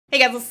Hey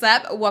guys, what's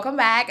up? Welcome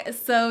back.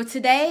 So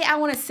today I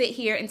want to sit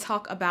here and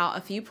talk about a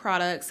few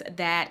products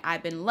that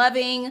I've been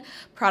loving,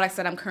 products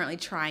that I'm currently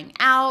trying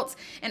out,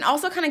 and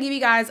also kind of give you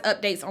guys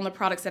updates on the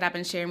products that I've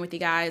been sharing with you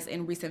guys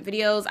in recent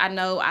videos. I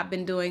know I've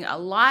been doing a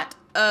lot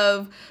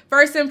of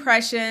first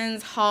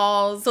impressions,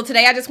 hauls. So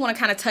today I just want to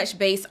kind of touch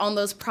base on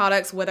those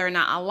products, whether or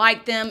not I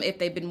like them, if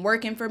they've been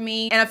working for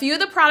me. And a few of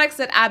the products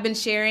that I've been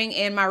sharing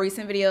in my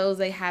recent videos,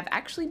 they have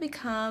actually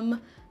become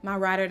my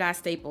ride or die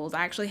staples.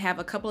 I actually have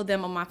a couple of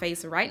them on my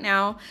face right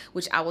now,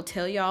 which I will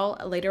tell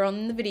y'all later on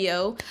in the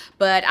video.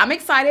 But I'm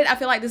excited. I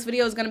feel like this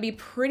video is gonna be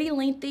pretty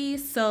lengthy,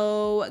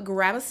 so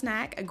grab a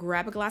snack,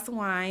 grab a glass of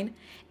wine,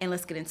 and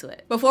let's get into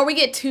it. Before we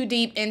get too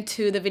deep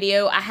into the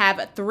video, I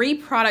have 3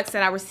 products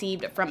that I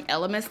received from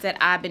Elemis that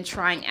I've been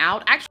trying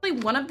out. Actually,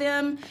 one of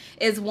them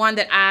is one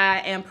that I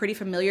am pretty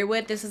familiar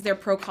with. This is their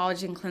Pro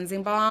Collagen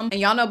Cleansing Balm.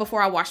 And y'all know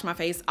before I wash my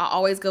face, I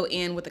always go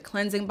in with a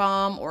cleansing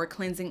balm or a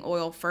cleansing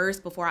oil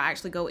first before I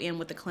actually go in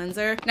with the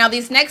cleanser. Now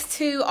these next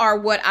 2 are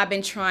what I've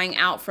been trying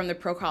out from the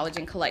Pro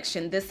Collagen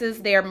collection. This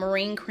is their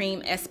Marine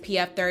Cream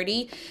SPF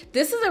 30.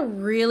 This is a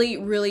really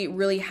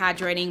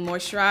hydrating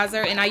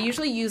moisturizer, and I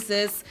usually use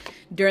this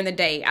during the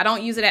day. I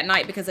don't use it at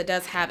night because it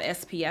does have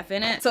SPF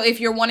in it. So if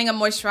you're wanting a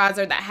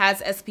moisturizer that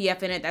has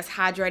SPF in it, that's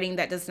hydrating,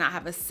 that does not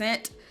have a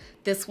scent,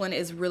 this one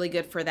is really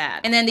good for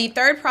that. And then the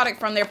third product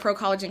from their Pro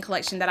Collagen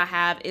collection that I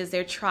have is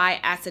their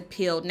Tri-Acid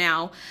Peel.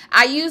 Now,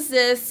 I use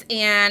this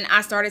and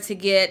I started to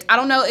get, I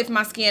don't know if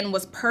my skin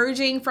was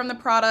purging from the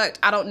product.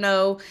 I don't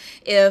know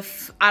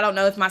if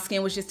my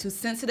skin was just too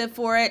sensitive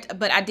for it,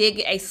 but I did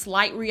get a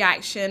slight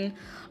reaction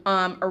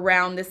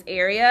around this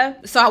area.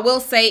 So I will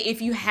say,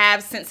 if you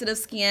have sensitive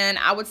skin,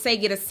 I would say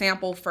get a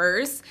sample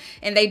first,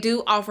 and they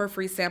do offer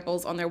free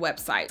samples on their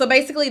website. So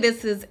basically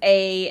this is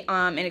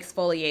an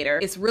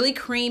exfoliator. It's really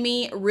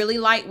creamy, really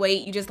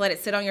lightweight. You just let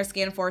it sit on your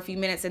skin for a few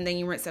minutes and then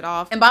you rinse it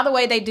off. And by the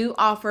way, they do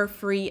offer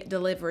free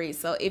delivery.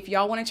 So if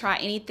y'all want to try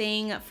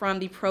anything from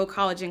the Pro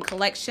Collagen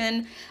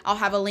collection, I'll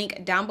have a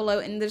link down below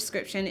in the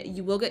description.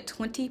 You will get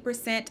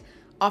 20%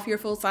 off your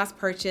full size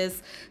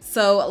purchase.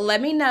 So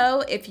let me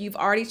know if you've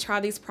already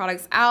tried these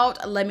products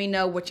out. Let me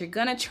know what you're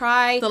gonna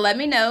try. So let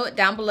me know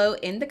down below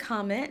in the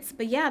comments.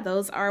 But yeah,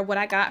 those are what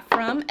I got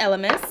from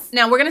Elemis.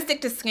 Now we're gonna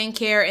stick to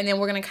skincare, and then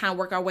we're gonna kind of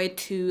work our way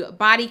to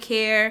body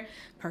care,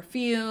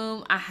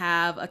 perfume. I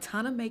have a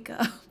ton of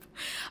makeup.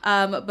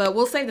 But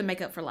we'll save the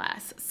makeup for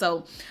last.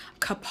 So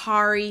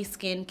Kopari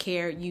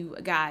skincare, you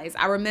guys.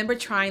 I remember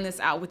trying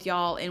this out with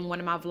y'all in one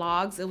of my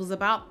vlogs. It was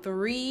about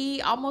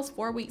almost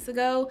 4 weeks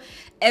ago.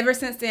 Ever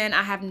since then,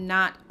 I have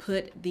not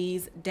put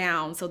these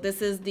down. So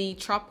this is the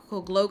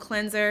Tropical Glow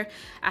Cleanser.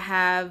 I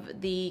have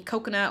the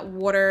Coconut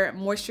Water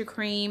Moisture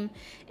Cream,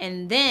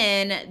 and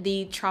then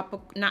the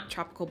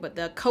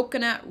the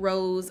Coconut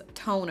Rose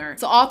Toner.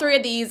 So all 3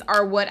 of these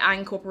are what I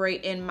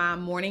incorporate in my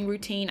morning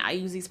routine. I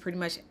use these pretty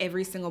much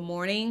every single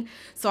morning.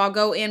 So I'll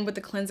go in with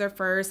the cleanser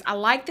first. I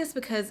like this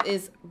because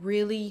it's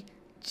really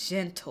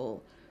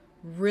gentle.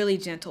 Really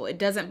gentle. It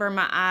doesn't burn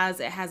my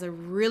eyes. It has a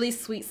really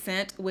sweet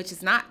scent, which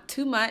is not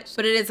too much,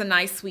 but it is a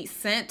nice sweet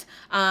scent.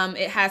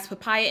 It has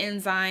papaya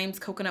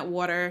enzymes, coconut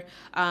water,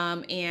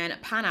 and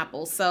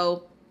pineapple.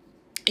 So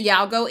yeah,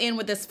 I'll go in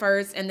with this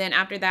first, and then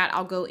after that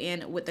I'll go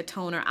in with the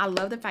toner. I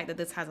love the fact that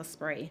this has a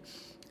spray.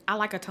 I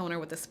like a toner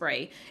with a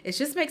spray. It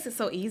just makes it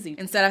so easy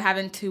instead of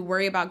having to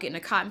worry about getting a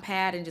cotton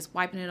pad and just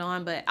wiping it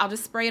on. But I'll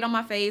just spray it on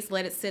my face,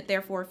 let it sit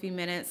there for a few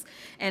minutes,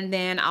 and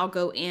then I'll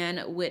go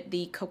in with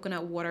the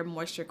Coconut Water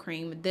Moisture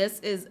Cream. This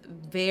is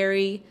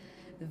very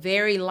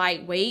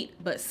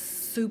lightweight, but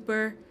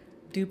super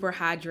duper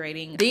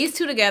hydrating. These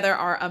 2 together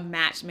are a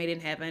match made in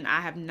heaven.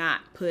 I have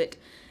not put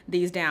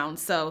these down.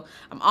 So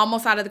I'm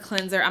almost out of the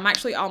cleanser. I'm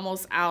actually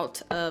almost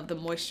out of the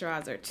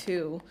moisturizer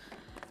too.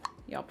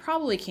 Y'all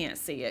probably can't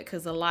see it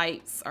because the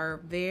lights are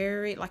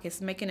very, like, it's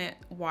making it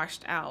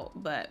washed out,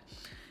 but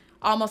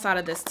almost out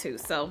of this too.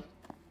 So,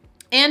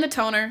 and the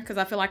toner, because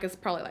I feel like it's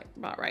probably like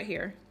about right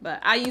here, but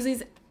I use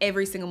these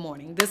every single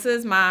morning. This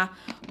is my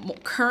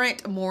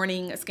current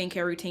morning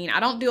skincare routine.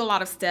 I don't do a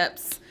lot of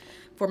steps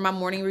for my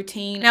morning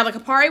routine. Now the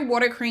Kopari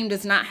water cream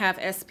does not have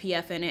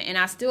SPF in it, and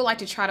I still like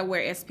to try to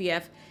wear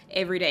SPF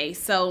every day.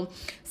 So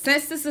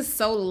since this is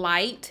so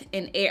light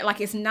and air,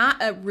 like, it's not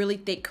a really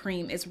thick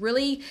cream, it's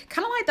really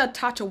kind of like the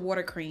Tatcha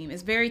water cream.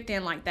 It's very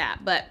thin like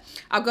that, but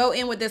I'll go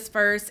in with this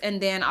first, and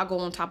then I'll go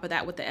on top of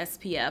that with the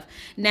SPF.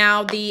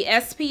 Now the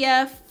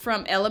SPF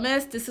from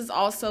Elemis, this is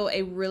also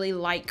a really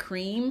light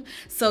cream,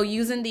 so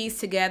using these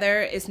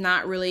together is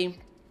not really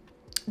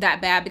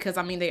that bad, because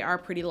I mean, they are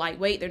pretty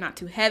lightweight. They're not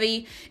too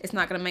heavy. It's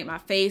not gonna make my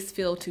face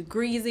feel too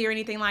greasy or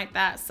anything like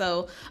that.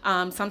 So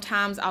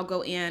sometimes I'll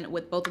go in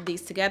with both of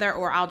these together,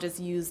 or I'll just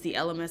use the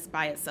Elemis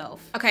by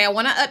itself. Okay, I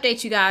want to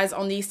update you guys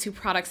on these 2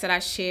 products that I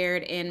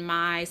shared in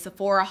my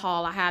Sephora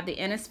haul. I have the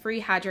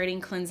Innisfree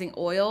Hydrating Cleansing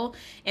Oil,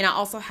 and I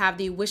also have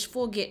the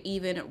Wishful Get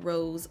Even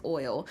Rose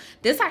Oil.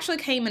 This actually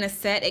came in a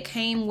set. It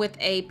came with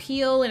a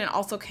peel, and it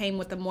also came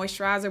with the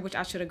moisturizer, which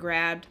I should have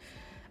grabbed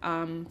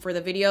for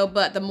the video,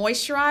 but the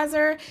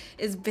moisturizer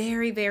is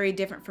very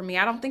different for me.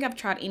 I don't think I've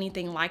tried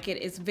anything like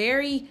it. It's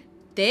very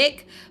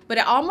thick, but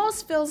it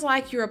almost feels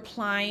like you're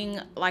applying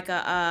like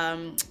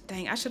a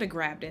dang, I should have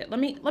grabbed it. Let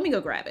me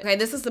go grab it. Okay,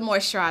 this is the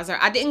moisturizer.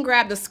 I didn't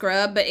grab the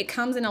scrub, but it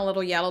comes in a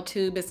little yellow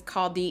tube. It's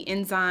called the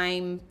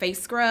Enzyme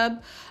Face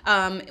Scrub,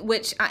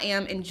 which I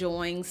am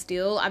enjoying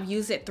still. I've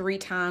used it 3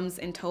 times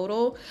in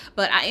total,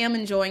 but I am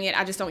enjoying it.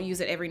 I just don't use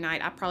it every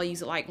night. I probably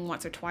use it like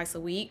once or twice a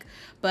week.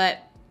 But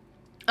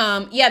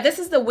yeah, this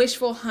is the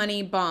Wishful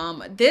Honey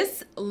Balm.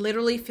 This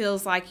literally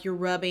feels like you're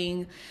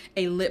rubbing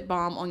a lip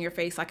balm on your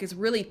face. Like, it's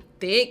really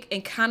thick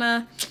and kind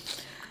of,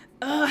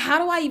 how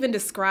do I even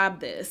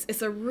describe this?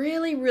 It's a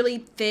really, really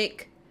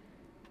thick,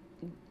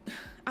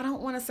 I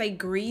don't want to say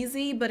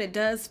greasy, but it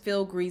does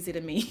feel greasy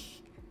to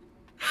me.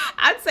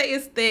 I'd say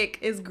it's thick,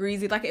 it's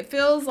greasy. Like, it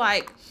feels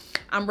like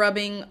I'm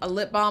rubbing a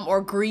lip balm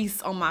or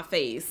grease on my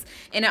face.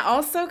 And it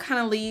also kind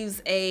of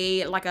leaves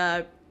like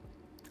a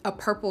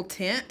purple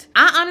tint.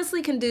 I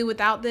honestly can do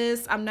without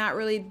this. I'm not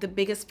really the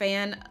biggest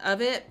fan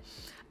of it.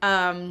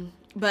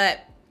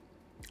 But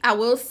I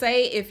will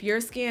say, if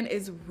your skin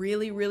is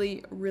really,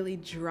 really, really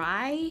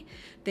dry,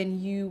 then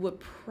you would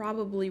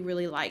probably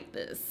really like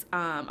this.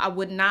 I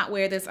would not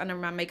wear this under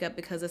my makeup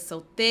because it's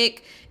so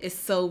thick. It's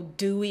so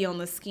dewy on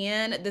the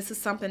skin. This is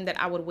something that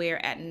I would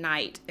wear at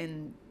night,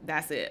 and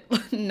that's it.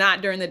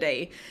 Not during the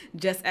day,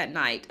 just at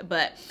night.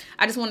 But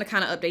I just want to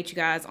kind of update you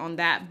guys on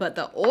that. But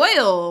the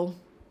oil,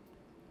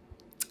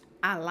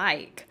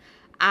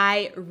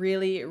 I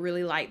really,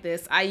 really like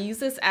this. I use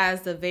this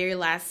as the very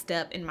last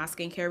step in my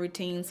skincare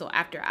routine. So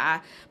after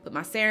I put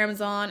my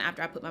serums on,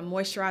 after I put my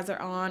moisturizer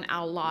on,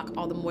 I'll lock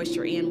all the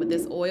moisture in with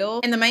this oil.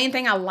 And the main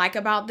thing I like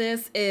about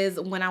this is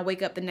when I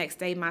wake up the next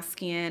day, my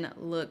skin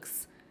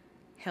looks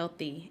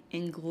healthy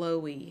and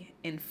glowy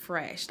and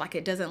fresh. Like,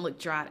 it doesn't look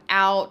dried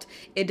out.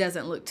 It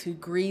doesn't look too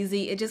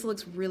greasy. It just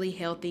looks really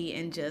healthy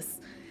and just,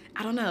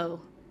 I don't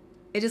know.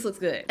 It just looks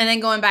good. And then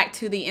going back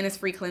to the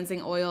Innisfree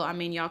cleansing oil, I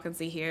mean, y'all can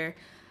see here,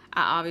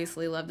 I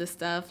obviously love this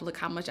stuff. Look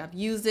how much I've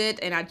used it,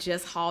 and I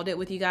just hauled it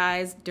with you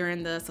guys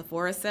during the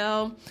Sephora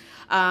sale.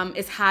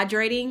 It's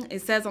hydrating.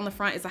 It says on the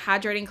front, it's a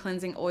hydrating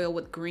cleansing oil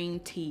with green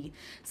tea.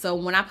 So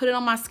when I put it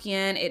on my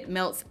skin, it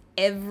melts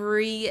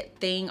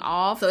everything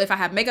off. So if I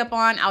have makeup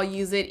on, I'll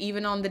use it.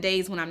 Even on the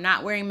days when I'm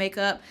not wearing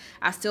makeup,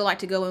 I still like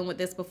to go in with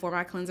this before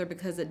my cleanser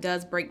because it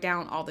does break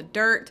down all the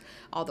dirt,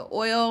 all the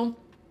oil.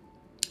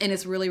 And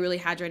it's really, really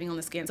hydrating on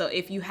the skin. So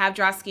if you have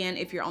dry skin,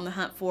 if you're on the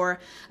hunt for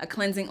a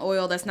cleansing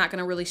oil that's not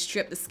gonna really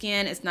strip the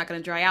skin, it's not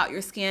gonna dry out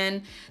your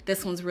skin,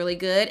 this one's really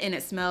good and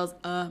it smells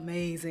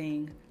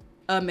amazing,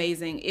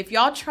 amazing. If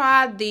y'all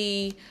tried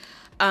the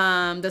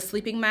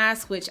sleeping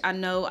mask, which I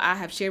know I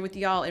have shared with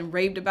y'all and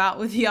raved about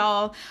with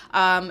y'all,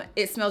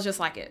 it smells just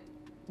like it,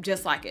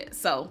 just like it.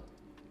 So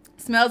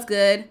smells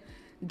good,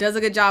 does a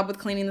good job with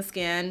cleaning the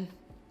skin.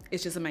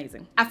 It's just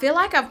amazing. I feel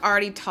like I've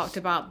already talked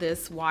about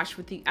this wash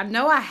with you. I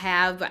know I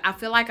have, but I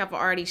feel like I've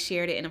already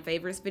shared it in a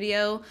favorites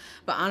video.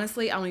 But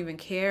honestly, I don't even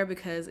care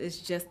because it's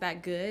just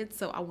that good.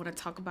 So I want to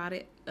talk about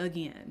it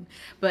again.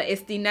 But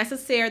it's the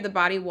Necessarie, the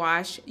body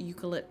wash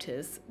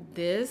Eucalyptus.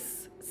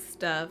 This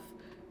stuff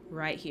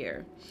right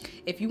here.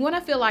 If you want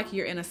to feel like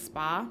you're in a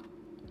spa,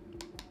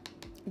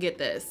 get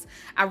this.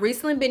 I've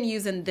recently been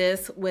using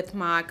this with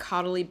my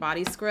Caudalie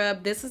body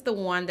scrub. This is the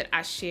one that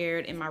I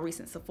shared in my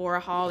recent Sephora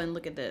haul, and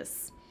look at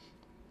this.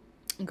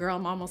 Girl,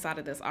 I'm almost out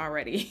of this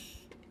already.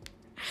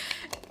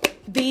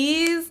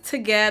 These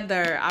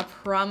together, I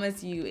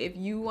promise you, if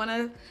you want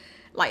to,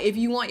 like, if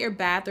you want your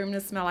bathroom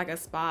to smell like a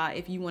spa,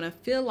 if you want to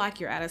feel like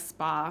you're at a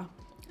spa,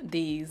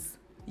 these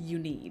you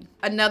need.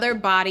 Another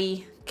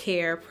body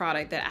care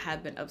product that I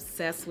have been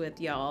obsessed with,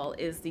 y'all,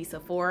 is the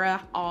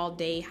Sephora All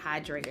Day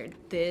Hydrator.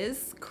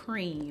 This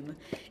cream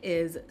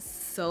is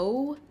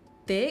so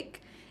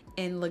thick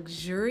and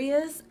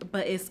luxurious,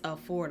 but it's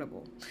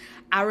affordable.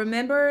 I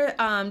remember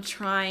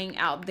trying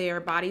out their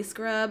body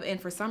scrub, and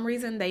for some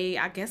reason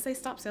I guess they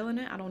stopped selling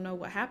it. I don't know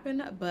what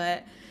happened,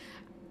 but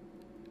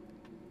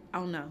I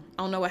don't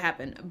know what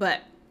happened.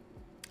 But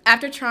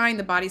after trying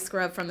the body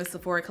scrub from the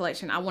Sephora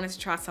collection, I wanted to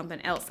try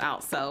something else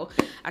out. So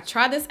I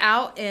tried this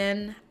out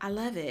and I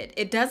love it.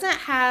 It doesn't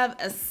have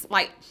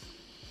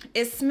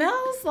it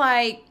smells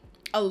like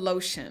a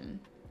lotion.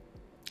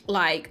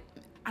 Like,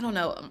 I don't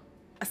know.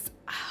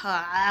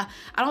 I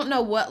don't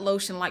know what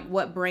lotion, like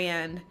what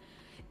brand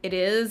it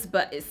is,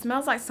 but it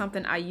smells like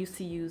something I used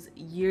to use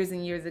years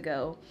and years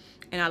ago,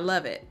 and I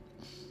love it.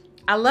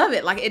 I love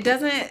it. Like, it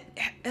doesn't,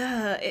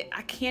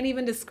 I can't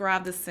even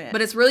describe the scent,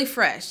 but it's really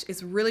fresh.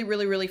 It's really,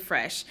 really, really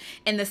fresh.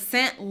 And the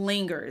scent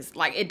lingers.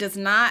 Like, it does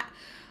not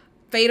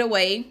fade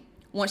away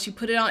once you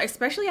put it on,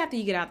 especially after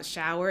you get out of the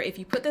shower. If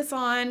you put this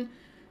on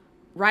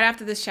right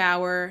after the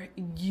shower,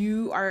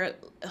 you are,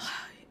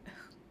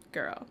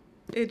 girl,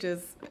 it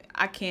just,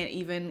 I can't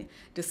even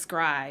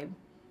describe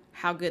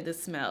how good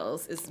this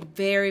smells. It's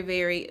very,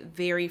 very,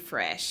 very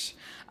fresh.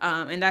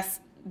 And that's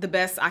the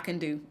best I can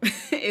do.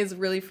 Is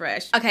really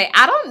fresh. Okay,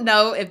 I don't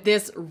know if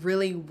this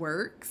really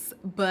works,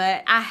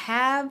 but I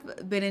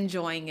have been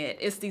enjoying it.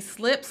 It's the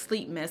Slip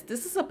Sleep Mist.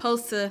 This is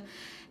supposed to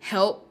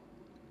help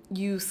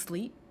you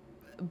sleep,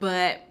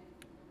 but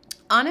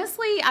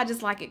Honestly, I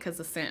just like it because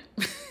of scent.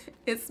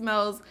 It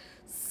smells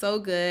so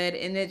good,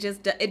 and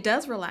it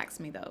does relax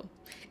me though.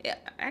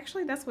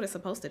 Actually, that's what it's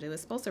supposed to do.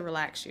 It's supposed to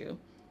relax you.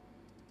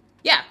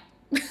 Yeah.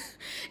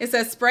 It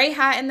says spray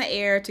high in the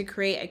air to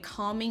create a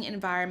calming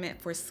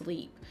environment for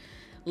sleep.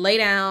 Lay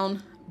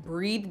down,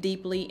 breathe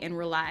deeply, and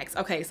relax.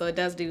 Okay, so it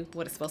does do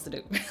what it's supposed to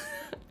do.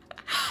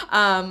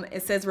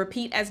 It says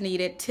repeat as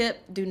needed.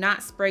 Tip, do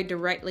not spray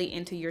directly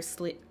into your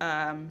slip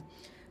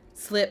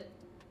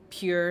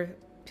pure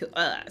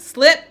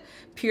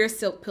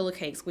silk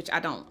pillowcase, which I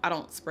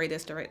don't spray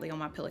this directly on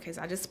my pillowcase.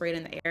 I just spray it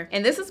in the air.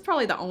 And this is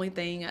probably the only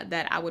thing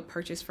that I would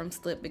purchase from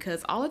Slip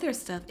because all of their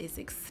stuff is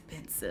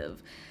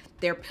expensive.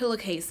 Their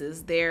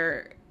pillowcases,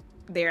 their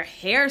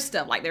hair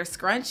stuff, like their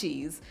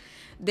scrunchies,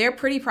 they're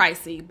pretty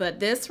pricey. But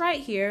this right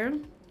here,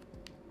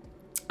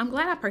 I'm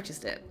glad I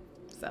purchased it.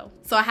 So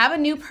I have a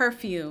new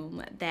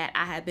perfume that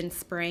I have been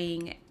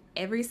spraying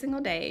every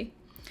single day.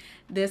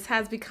 This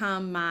has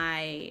become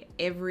my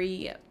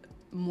every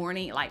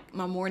morning, like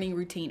my morning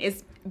routine.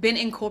 It's been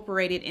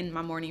incorporated in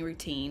my morning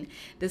routine.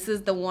 This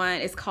is the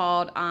one, it's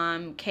called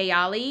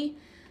Kayali,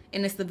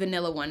 and it's the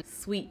vanilla one.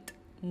 Sweet,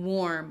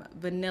 warm,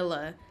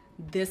 vanilla.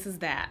 This is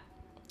that,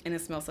 and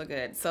it smells so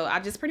good. So I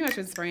just pretty much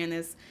been spraying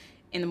this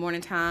in the morning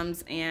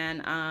times,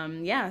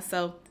 and yeah,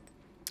 so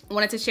I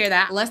wanted to share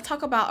that. Let's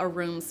talk about a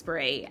room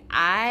spray.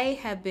 I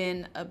have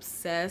been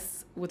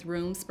obsessed with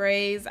room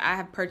sprays. I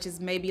have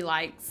purchased maybe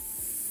like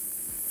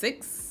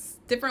 6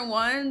 different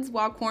ones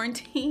while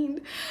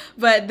quarantined,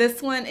 but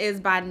this one is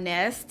by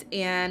Nest,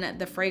 and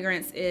the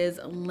fragrance is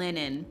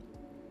linen.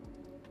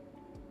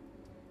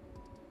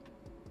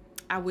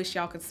 I wish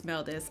y'all could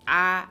smell this.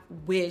 I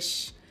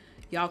wish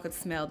y'all could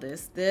smell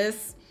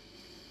this.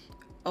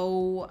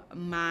 Oh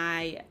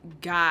my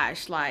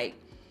gosh, like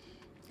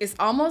it's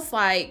almost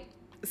like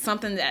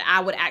something that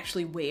I would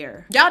actually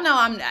wear. Y'all know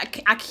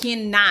I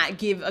cannot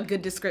give a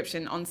good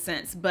description on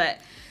scents, but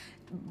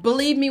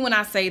believe me when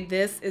I say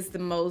this is the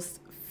most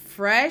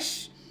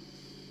fresh,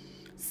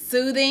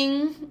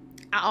 soothing,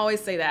 I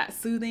always say that,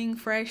 soothing,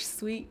 fresh,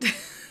 sweet,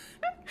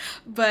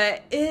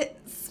 but it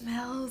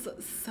smells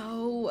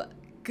so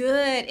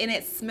good, and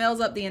it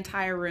smells up the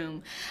entire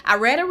room. I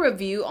read a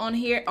review on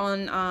here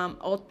on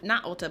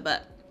not Ulta,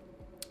 but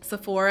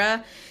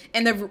Sephora,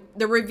 and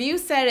the review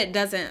said it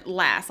doesn't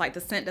last, like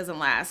the scent doesn't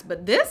last,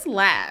 but this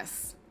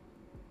lasts.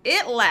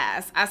 It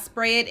lasts. I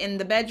spray it in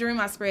the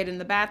bedroom, I spray it in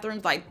the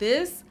bathrooms, like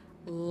this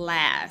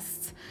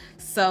lasts.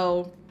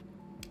 So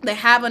they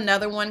have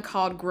another one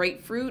called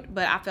Grapefruit,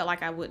 but I felt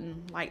like I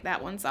wouldn't like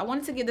that one, so I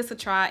wanted to give this a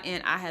try,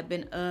 and I have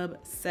been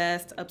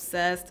obsessed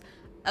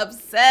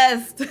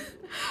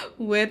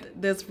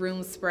with this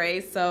room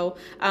spray. So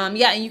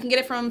yeah, and you can get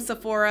it from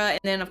Sephora, and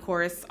then of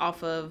course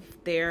off of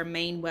their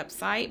main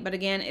website, but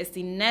again, it's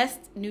the Nest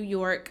New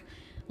York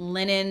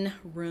linen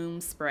room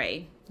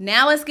spray.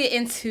 Now let's get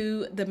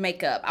into the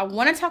makeup. I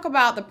want to talk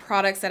about the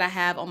products that I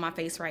have on my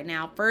face right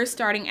now. First,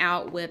 starting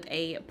out with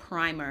a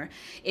primer.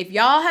 If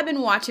y'all have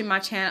been watching my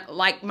channel,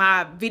 like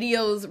my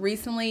videos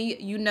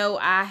recently, you know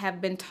I have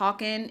been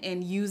talking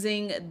and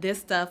using this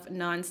stuff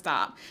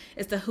nonstop.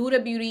 It's the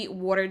Huda Beauty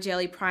Water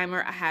Jelly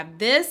Primer. I have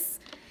this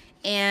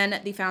and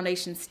the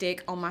foundation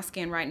stick on my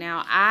skin right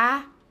now.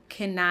 I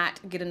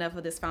cannot get enough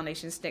of this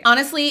foundation stick.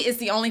 Honestly, it's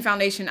the only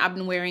foundation I've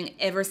been wearing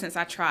ever since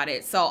I tried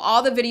it. So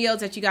all the videos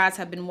that you guys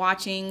have been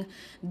watching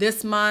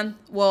this month,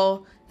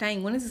 well,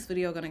 dang, when is this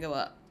video gonna go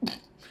up?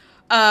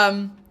 All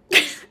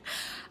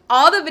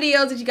the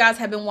videos that you guys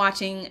have been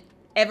watching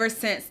ever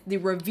since the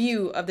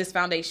review of this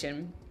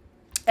foundation,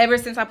 ever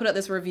since I put up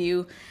this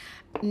review,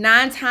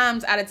 9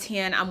 times out of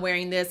 10 I'm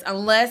wearing this,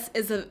 unless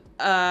it's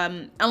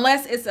a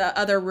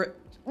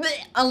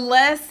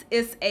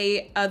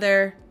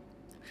other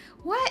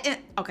what?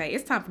 Okay,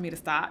 it's time for me to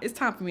stop. It's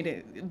time for me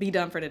to be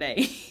done for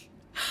today.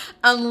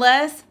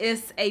 Unless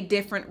it's a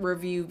different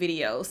review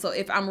video. So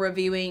if I'm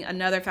reviewing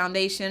another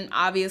foundation,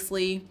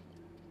 obviously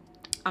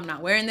I'm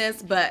not wearing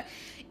this, but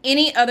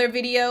any other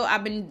video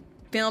I've been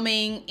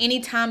filming,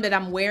 anytime that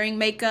I'm wearing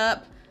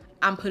makeup,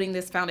 I'm putting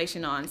this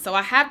foundation on. So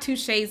I have 2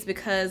 shades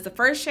because the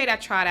first shade I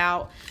tried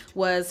out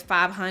was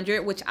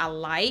 500, which I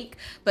like.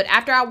 But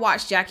after I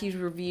watched Jackie's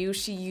review,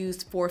 she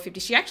used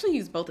 450. She actually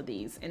used both of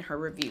these in her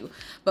review.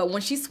 But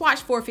when she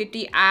swatched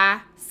 450,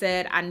 I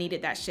said I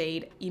needed that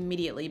shade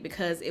immediately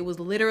because it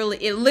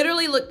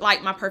literally looked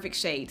like my perfect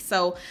shade.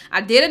 So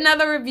I did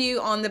another review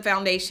on the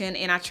foundation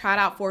and I tried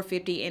out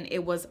 450 and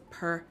it was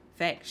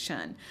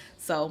perfection.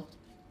 So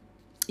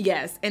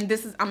yes, and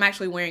this is, I'm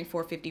actually wearing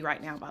 450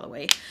 right now, by the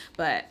way.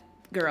 But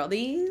girl,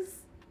 these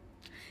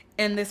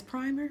and this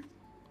primer,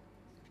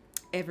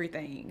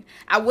 everything.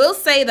 I will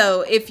say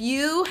though, if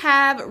you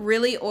have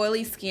really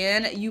oily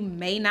skin, you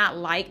may not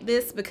like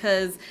this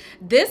because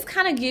this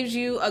kind of gives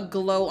you a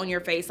glow on your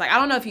face. Like, I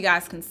don't know if you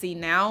guys can see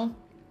now,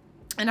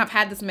 and I've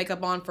had this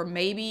makeup on for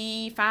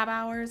maybe 5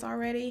 hours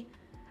already.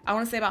 I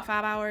want to say about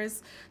 5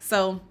 hours.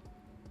 So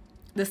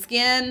the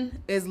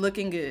skin is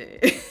looking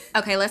good.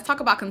 Okay, let's talk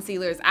about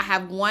concealers. I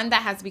have one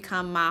that has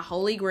become my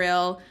holy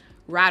grail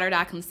Ride or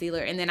Die Concealer.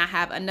 And then I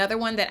have another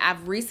one that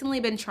I've recently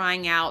been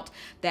trying out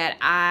that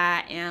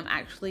I am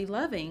actually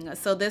loving.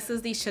 So this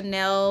is the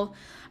Chanel,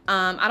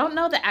 I don't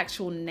know the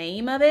actual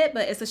name of it,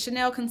 but it's a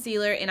Chanel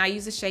concealer, and I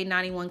use the shade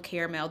 91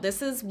 Caramel.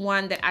 This is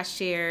one that I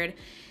shared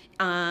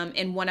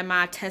in one of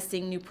my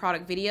testing new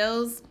product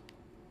videos,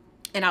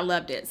 and I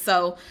loved it.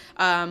 So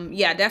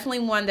yeah, definitely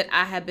one that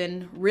I have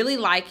been really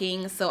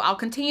liking. So I'll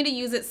continue to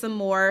use it some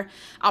more.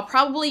 I'll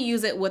probably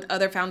use it with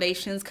other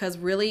foundations, because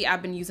really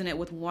I've been using it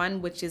with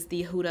one, which is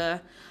the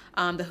Huda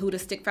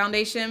Stick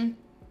Foundation.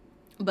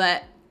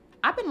 But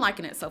I've been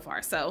liking it so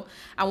far. So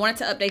I wanted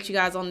to update you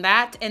guys on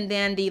that. And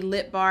then the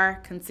Lip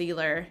Bar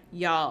Concealer,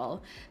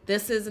 y'all.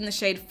 This is in the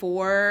shade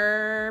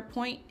 4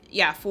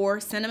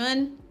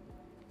 Cinnamon.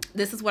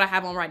 This is what I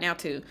have on right now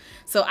too.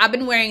 So I've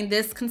been wearing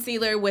this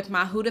concealer with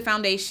my Huda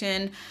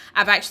foundation.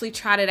 I've actually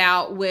tried it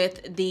out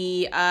with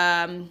the,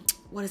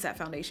 what is that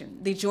foundation?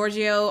 The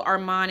Giorgio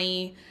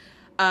Armani,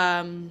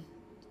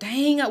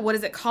 dang, what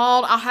is it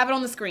called? I'll have it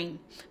on the screen.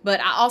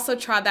 But I also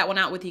tried that one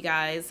out with you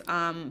guys.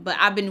 But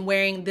I've been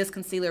wearing this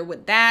concealer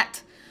with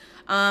that.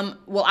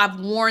 Well,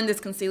 I've worn this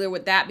concealer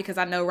with that because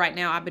I know right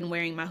now I've been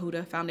wearing my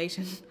Huda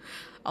foundation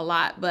a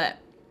lot.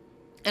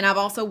 And I've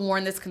also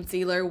worn this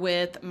concealer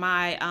with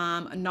my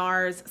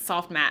NARS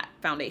Soft Matte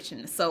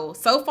foundation. So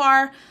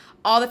far,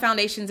 all the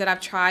foundations that I've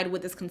tried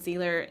with this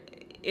concealer,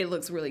 it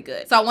looks really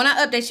good. So I want to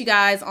update you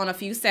guys on a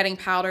few setting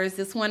powders.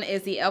 This one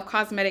is the e.l.f.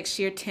 Cosmetics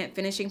Sheer Tint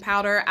Finishing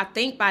Powder. I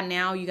think by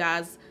now you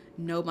guys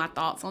know my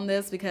thoughts on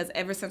this, because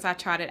ever since I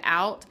tried it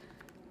out,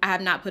 I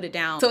have not put it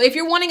down. So if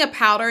you're wanting a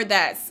powder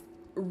that's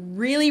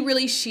really,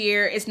 really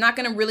sheer, it's not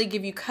going to really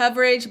give you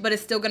coverage, but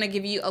it's still going to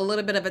give you a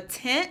little bit of a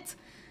tint,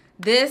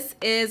 this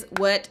is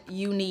what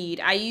you need.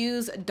 I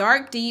use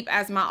Dark Deep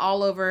as my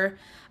all over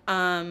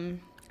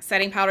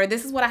setting powder.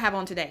 This is what I have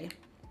on today.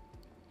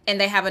 And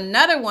they have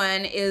another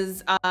one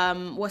is,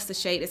 what's the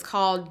shade? It's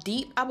called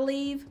Deep, I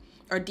believe,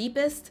 or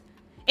Deepest.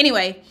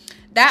 Anyway,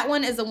 that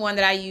one is the one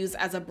that I use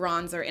as a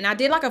bronzer. And I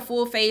did like a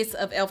full face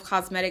of e.l.f.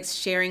 Cosmetics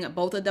sharing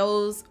both of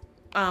those,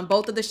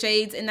 both of the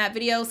shades in that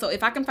video. So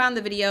if I can find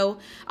the video,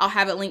 I'll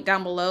have it linked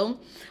down below.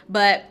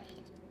 But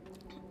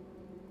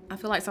I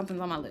feel like something's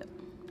on my lip.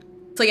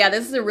 So yeah,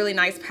 this is a really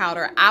nice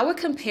powder. I would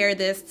compare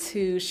this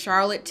to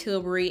Charlotte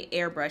Tilbury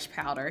Airbrush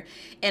Powder.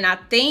 And I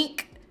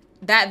think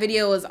that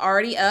video is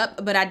already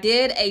up, but I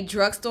did a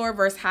drugstore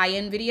versus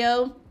high-end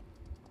video.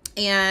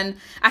 And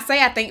I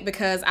say I think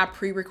because I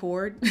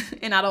pre-record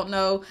and I don't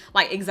know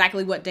like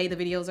exactly what day the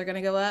videos are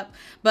gonna go up.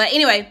 But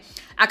anyway,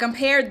 I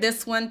compared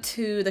this one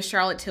to the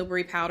Charlotte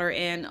Tilbury powder,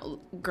 and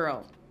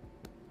girl,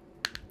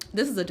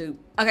 this is a dupe.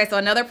 Okay, so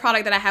another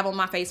product that I have on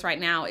my face right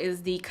now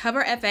is the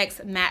Cover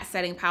FX Matte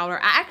Setting Powder.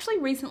 I actually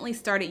recently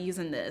started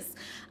using this.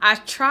 I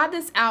tried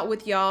this out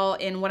with y'all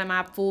in one of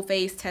my full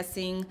face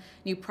testing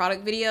new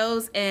product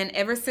videos, and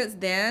ever since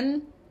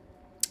then,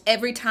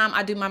 every time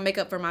I do my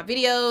makeup for my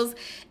videos,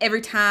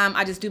 every time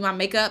I just do my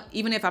makeup,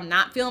 even if I'm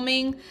not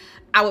filming,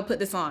 I would put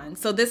this on.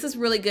 So this is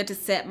really good to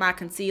set my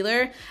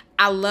concealer.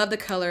 I love the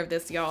color of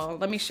this, y'all.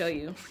 Let me show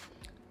you.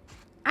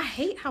 I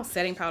hate how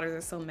setting powders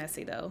are so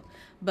messy though,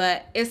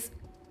 but it's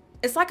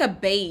like a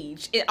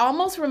beige. It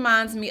almost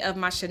reminds me of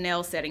my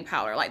Chanel setting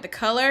powder. Like the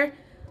color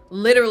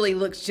literally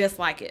looks just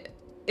like it.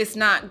 It's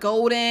not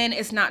golden,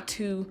 it's not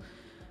too,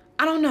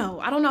 I don't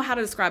know how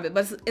to describe it,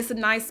 but it's a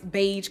nice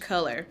beige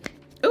color.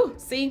 Ooh,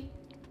 see,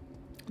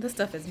 this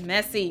stuff is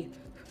messy.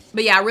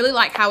 But yeah, I really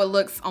like how it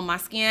looks on my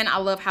skin. I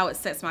love how it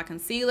sets my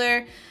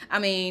concealer. I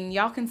mean,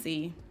 y'all can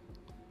see.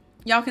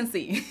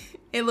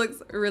 It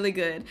looks really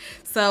good.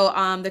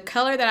 So the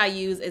color that I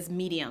use is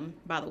medium,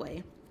 by the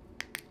way.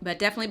 But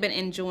definitely been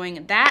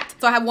enjoying that.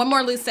 So I have one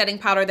more loose setting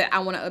powder that I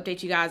want to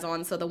update you guys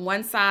on. So the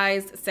One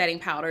Size setting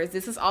powders.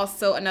 This is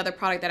also another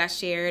product that I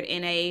shared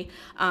in a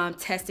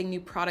testing new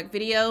product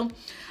video.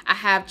 I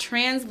have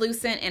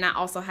translucent and I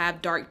also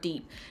have dark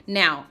deep.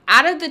 Now,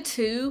 out of the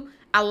two,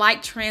 I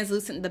like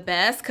translucent the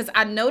best because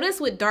I noticed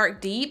with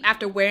dark deep,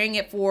 after wearing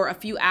it for a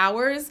few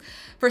hours,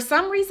 for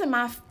some reason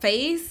my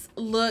face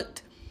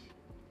looked,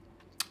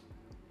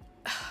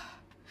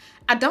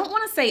 I don't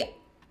want to say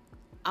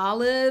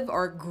olive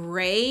or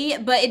gray,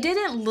 but it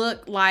didn't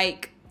look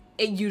like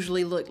it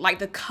usually looked. Like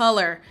the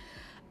color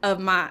of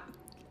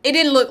it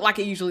didn't look like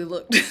it usually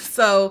looked.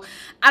 So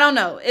I don't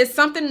know, it's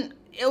something,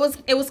 it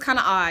was kind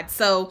of odd.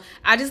 So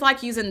I just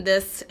like using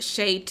this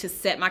shade to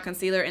set my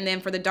concealer. And then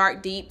for the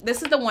dark deep,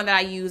 this is the one that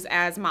I use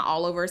as my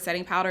all over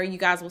setting powder. You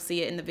guys will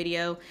see it in the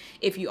video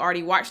if you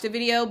already watched the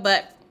video,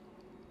 but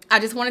I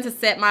just wanted to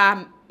set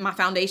my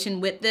foundation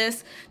with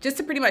this just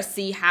to pretty much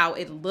see how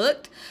it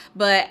looked.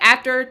 But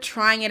after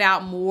trying it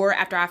out more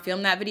after I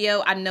filmed that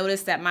video, I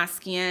noticed that my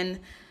skin,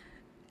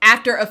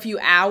 after a few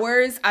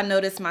hours, I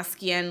noticed my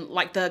skin,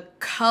 like the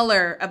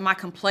color of my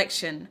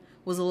complexion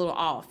was a little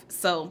off.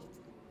 So,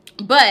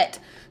 but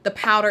the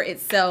powder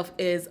itself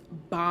is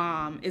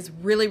bomb. It's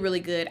really, really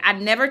good. I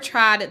never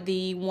tried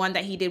the one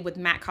that he did with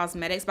MAC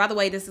Cosmetics. By the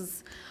way, this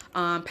is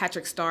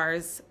Patrick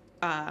Starr's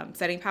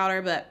setting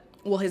powder, but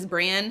well, his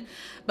brand,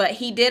 but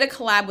he did a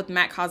collab with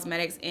MAC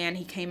Cosmetics and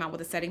he came out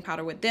with a setting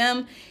powder with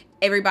them.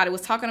 Everybody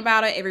was talking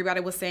about it.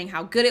 Everybody was saying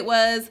how good it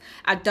was.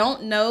 I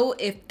don't know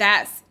if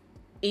that's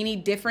any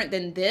different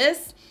than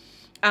this.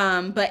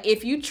 But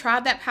if you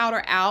tried that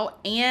powder out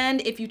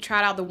and if you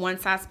tried out the one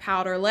size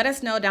powder, let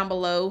us know down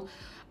below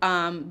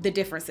the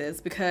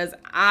differences, because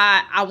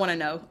I want to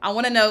know. I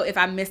want to know if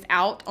I missed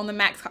out on the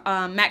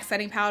max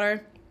setting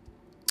powder.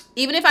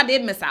 Even if I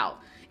did miss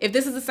out, if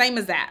this is the same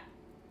as that,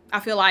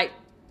 I feel like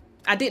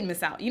I didn't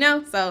miss out, you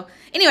know? So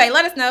anyway,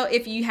 let us know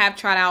if you have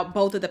tried out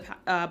both of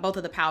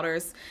the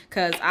powders,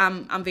 because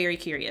I'm very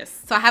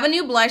curious. So I have a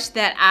new blush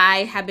that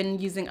I have been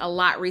using a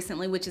lot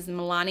recently, which is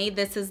Milani.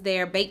 This is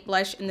their baked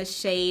blush in the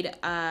shade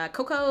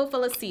Cocoa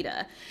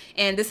Felicita.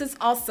 And this is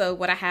also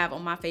what I have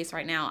on my face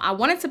right now. I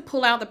wanted to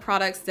pull out the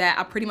products that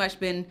I've pretty much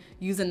been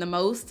using the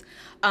most,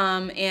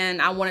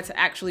 and I wanted to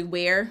actually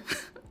wear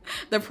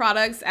the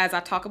products as I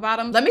talk about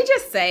them. Let me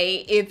just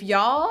say, if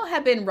y'all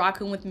have been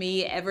rocking with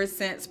me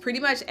pretty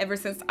much ever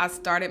since I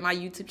started my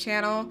YouTube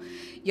channel,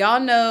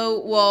 y'all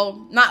know,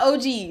 well, not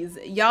OGs,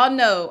 y'all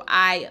know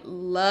I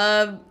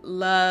love,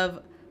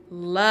 love,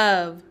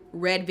 love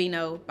Red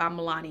Vino by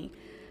Milani.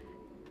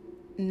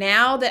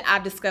 Now that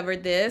I've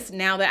discovered this,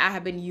 now that I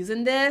have been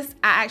using this,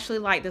 I actually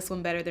like this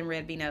one better than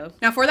Red Vino.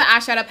 Now for the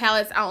eyeshadow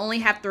palettes, I only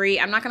have 3.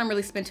 I'm not gonna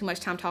really spend too much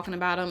time talking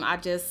about them. I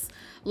just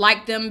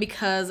like them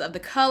because of the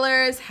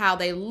colors, how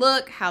they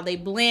look, how they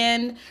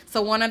blend.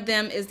 So one of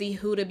them is the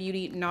Huda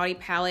Beauty Naughty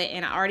palette,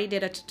 and I already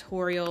did a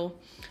tutorial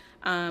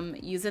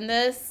using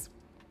this.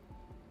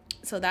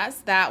 So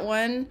that's that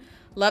one.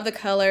 Love the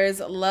colors.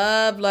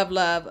 Love, love,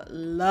 love,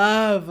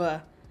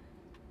 love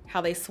how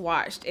they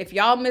swatched. If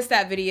y'all missed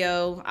that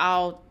video,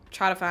 I'll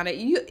try to find it.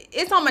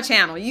 It's on my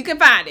channel. You can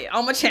find it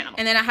on my channel.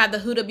 And then I have the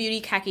Huda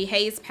Beauty Khaki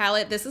Haze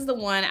palette. This is the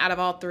one out of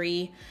all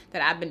 3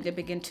 that I've been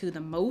dipping into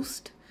the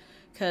most,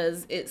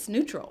 because it's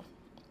neutral.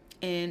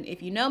 And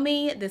if you know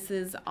me, this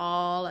is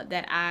all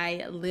that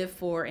I live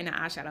for in an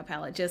eyeshadow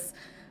palette. Just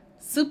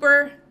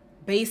super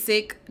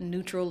basic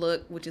neutral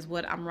look, which is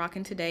what I'm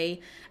rocking today.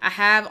 I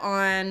have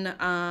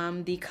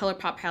on the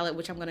ColourPop palette,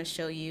 which I'm going to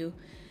show you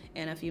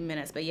in a few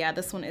minutes. But yeah,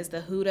 this one is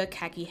the Huda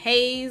Khaki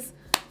Haze.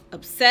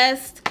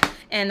 Obsessed.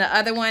 And the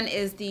other one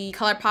is the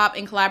ColourPop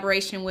in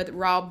collaboration with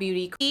Raw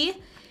Beauty.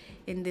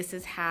 And this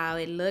is how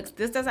it looks.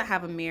 This doesn't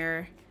have a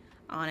mirror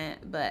on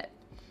it, but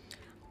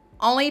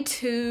only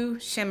 2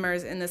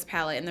 shimmers in this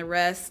palette and the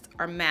rest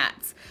are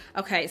mattes.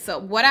 Okay, so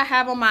what I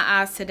have on my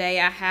eyes today,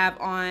 I have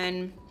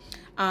on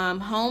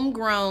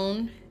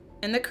Homegrown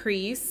in the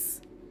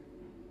crease,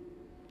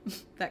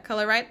 that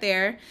color right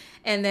there,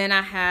 and then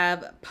I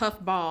have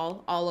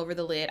Puffball all over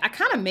the lid. I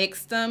kind of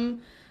mixed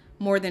them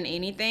more than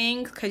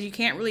anything because you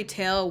can't really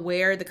tell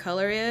where the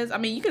color is. I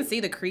mean, you can see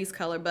the crease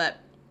color, but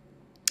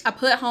I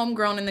put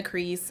Homegrown in the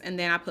crease, and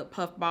then I put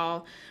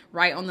Puffball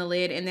right on the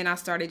lid, and then I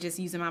started just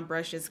using my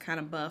brushes kind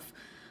of buff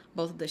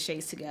both of the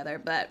shades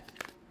together. But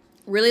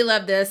really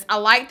love this. I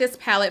like this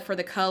palette for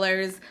the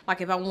colors. Like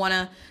if I want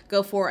to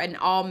go for an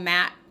all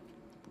matte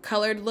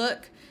colored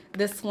look,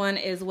 this one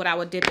is what I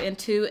would dip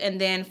into. And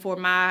then for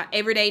my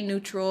everyday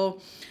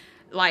neutral,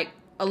 like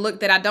a look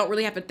that I don't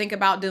really have to think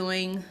about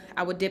doing,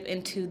 I would dip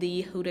into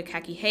the Huda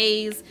Khaki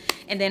Haze.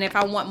 And then if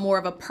I want more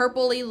of a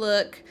purpley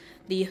look,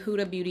 the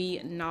Huda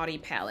Beauty Naughty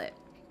palette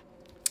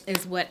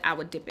is what I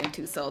would dip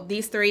into. So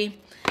these 3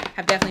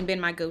 have definitely been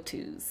my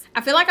go-tos.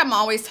 I feel like I'm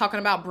always talking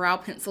about brow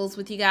pencils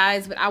with you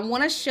guys, but I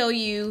want to show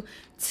you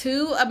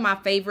 2 of my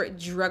favorite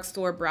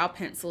drugstore brow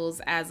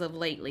pencils as of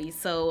lately.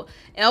 So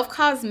e.l.f.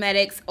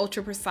 Cosmetics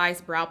Ultra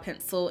Precise Brow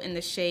Pencil in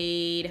the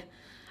shade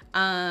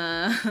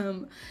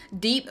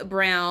Deep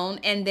Brown,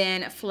 and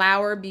then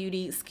Flower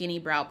Beauty Skinny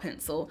Brow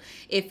Pencil.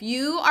 If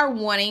you are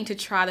wanting to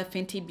try the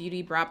Fenty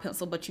Beauty brow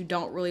pencil but you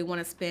don't really want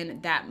to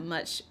spend that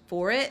much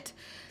for it,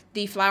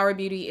 the Flower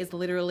Beauty is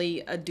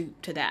literally a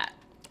dupe to that.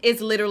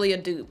 It's literally a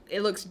dupe.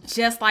 It looks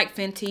just like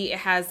Fenty. It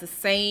has the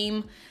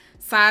same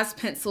size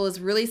pencil. It's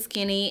really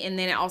skinny, and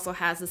then it also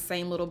has the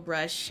same little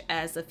brush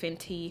as the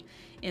Fenty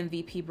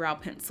MVP brow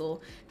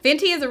pencil.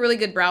 Fenty is a really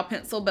good brow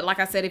pencil, but like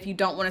I said, if you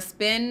don't want to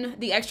spend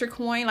the extra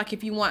coin, like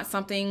if you want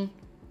something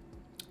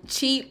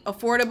cheap,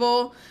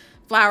 affordable,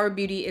 Flower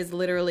Beauty is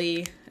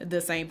literally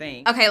the same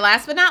thing. Okay,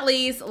 last but not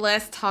least,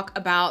 let's talk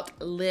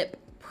about lip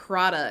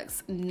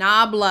products.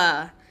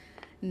 Nabla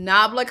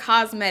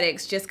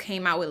Cosmetics just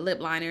came out with lip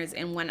liners,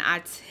 and when I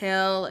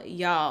tell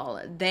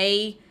y'all,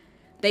 they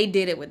did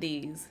it with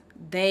these.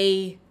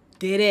 They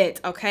did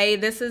it, okay?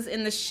 This is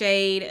in the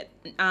shade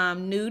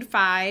Nude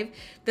 5.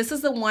 This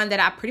is the one that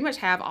I pretty much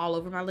have all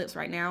over my lips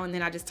right now, and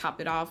then I just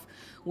topped it off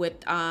with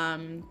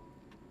Nabla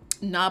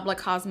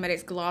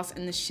Cosmetics gloss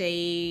in the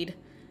shade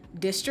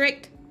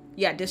District.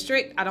 Yeah,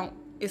 District.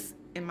 It's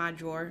in my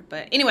drawer,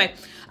 but anyway,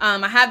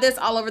 I have this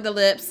all over the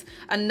lips.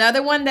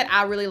 Another one that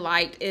I really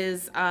liked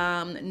is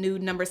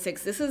Nude number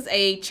 6. This is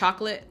a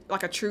chocolate,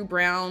 like a true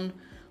brown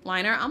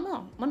liner.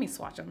 Let me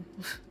swatch them.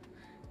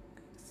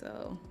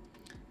 So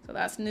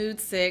that's Nude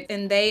 6,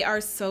 and they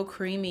are so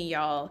creamy,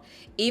 y'all.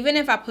 Even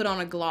if I put on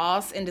a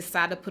gloss and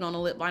decide to put on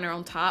a lip liner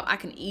on top, I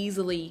can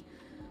easily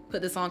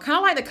put this on, kind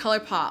of like the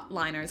ColourPop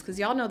liners, because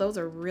y'all know those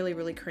are really,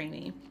 really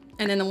creamy.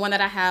 And then the one that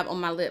I have on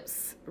my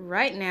lips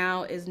right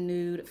now is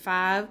Nude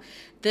 5.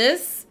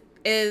 This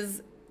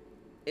is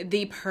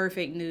the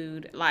perfect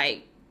nude.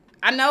 Like,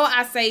 I know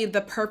I say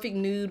the perfect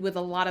nude with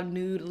a lot of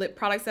nude lip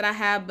products that I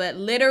have, but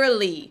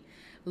literally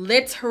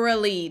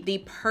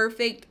the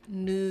perfect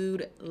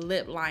nude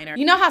lip liner.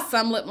 You know how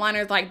some lip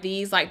liners like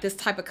these, like this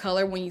type of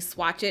color, when you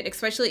swatch it,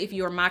 especially if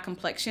you're my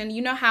complexion,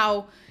 you know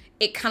how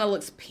it kind of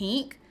looks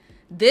pink?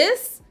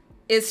 This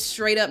is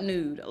straight up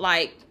nude.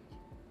 Like,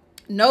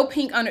 no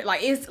pink under,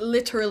 like it's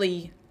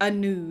literally a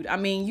nude. I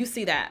mean, you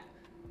see that.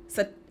 It's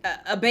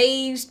a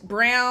beige,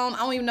 brown, I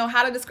don't even know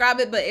how to describe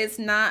it, but it's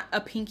not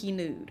a pinky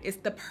nude. It's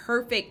the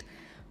perfect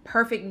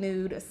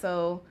nude.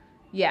 So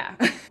yeah.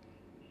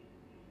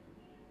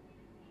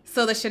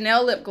 So the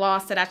Chanel lip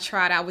gloss that I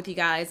tried out with you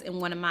guys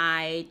in one of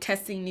my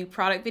testing new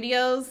product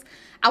videos,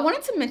 I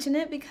wanted to mention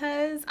it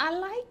because I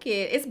like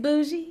it. It's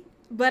bougie,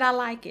 but I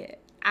like it.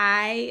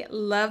 I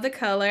love the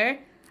color.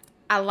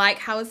 I like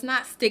how it's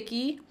not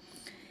sticky.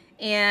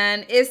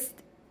 And it's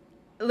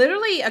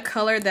literally a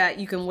color that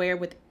you can wear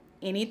with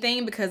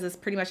anything because it's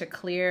pretty much a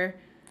clear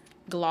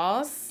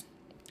gloss.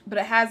 But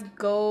it has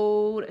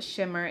gold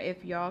shimmer,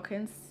 if y'all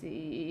can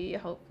see.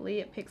 Hopefully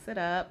it picks it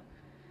up.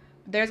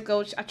 There's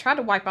gold. I tried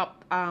to wipe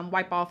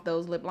off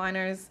those lip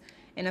liners,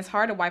 and it's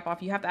hard to wipe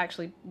off. You have to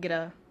actually get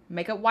a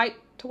makeup wipe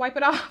to wipe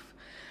it off.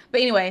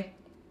 But anyway,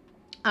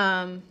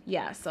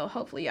 yeah, so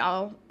hopefully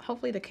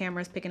the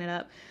camera's picking it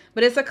up.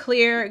 But it's a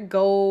clear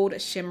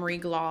gold shimmery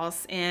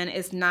gloss, and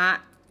it's not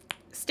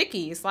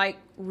sticky. It's like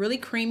really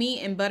creamy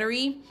and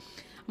buttery.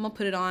 I'm gonna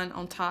put it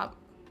on top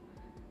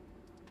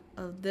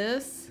of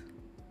this.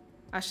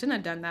 I shouldn't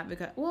have done that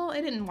because, well,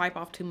 it didn't wipe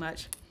off too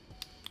much,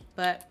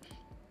 but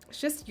it's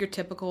just your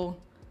typical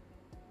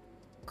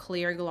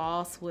clear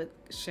gloss with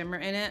shimmer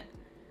in it.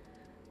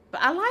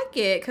 But I like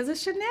it because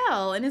it's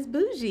Chanel and it's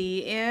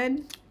bougie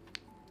and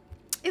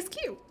it's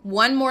cute.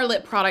 One more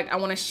lip product I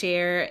want to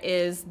share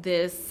is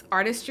this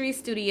Artistry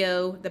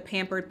Studio, the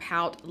Pampered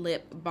Pout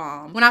Lip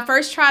Balm. When I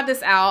first tried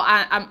this out,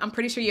 I'm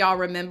pretty sure y'all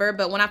remember,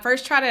 but when I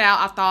first tried it out,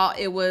 I thought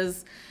it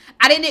was,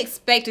 I didn't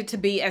expect it to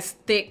be as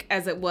thick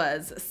as it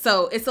was.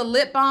 So it's a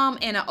lip balm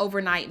and an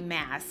overnight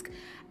mask.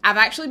 I've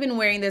actually been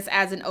wearing this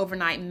as an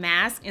overnight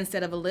mask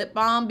instead of a lip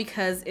balm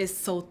because it's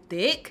so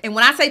thick. And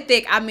when I say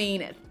thick, I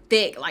mean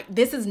thick. Like,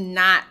 this is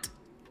not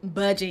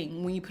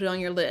budging when you put it on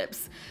your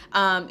lips.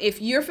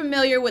 If you're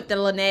familiar with the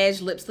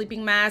Laneige lip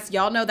sleeping mask,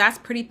 y'all know that's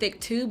pretty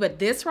thick too, but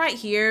this right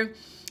here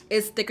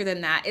is thicker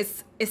than that.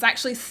 It's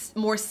actually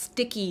more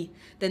sticky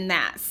than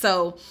that.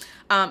 So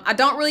I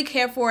don't really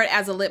care for it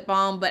as a lip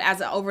balm, but as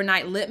an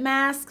overnight lip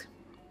mask,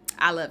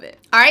 I love it.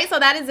 All right, so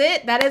that is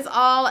it. That is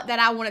all that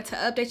I wanted to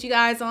update you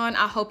guys on.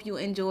 I hope you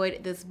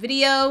enjoyed this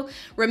video.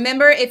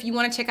 Remember, if you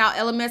want to check out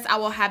Elemis, I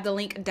will have the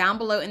link down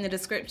below in the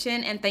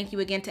description. And thank you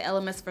again to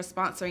Elemis for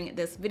sponsoring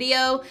this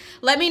video.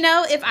 Let me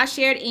know if I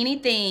shared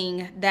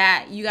anything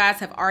that you guys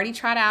have already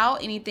tried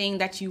out, anything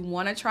that you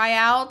want to try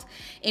out,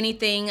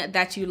 anything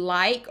that you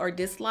like or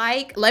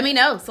dislike. Let me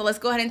know. So let's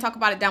go ahead and talk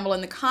about it down below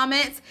in the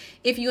comments.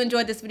 If you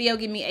enjoyed this video,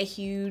 give me a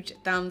huge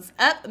thumbs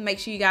up. Make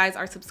sure you guys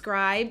are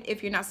subscribed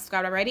if you're not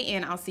subscribed already,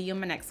 and I'll see you in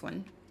my next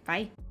one.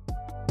 Bye.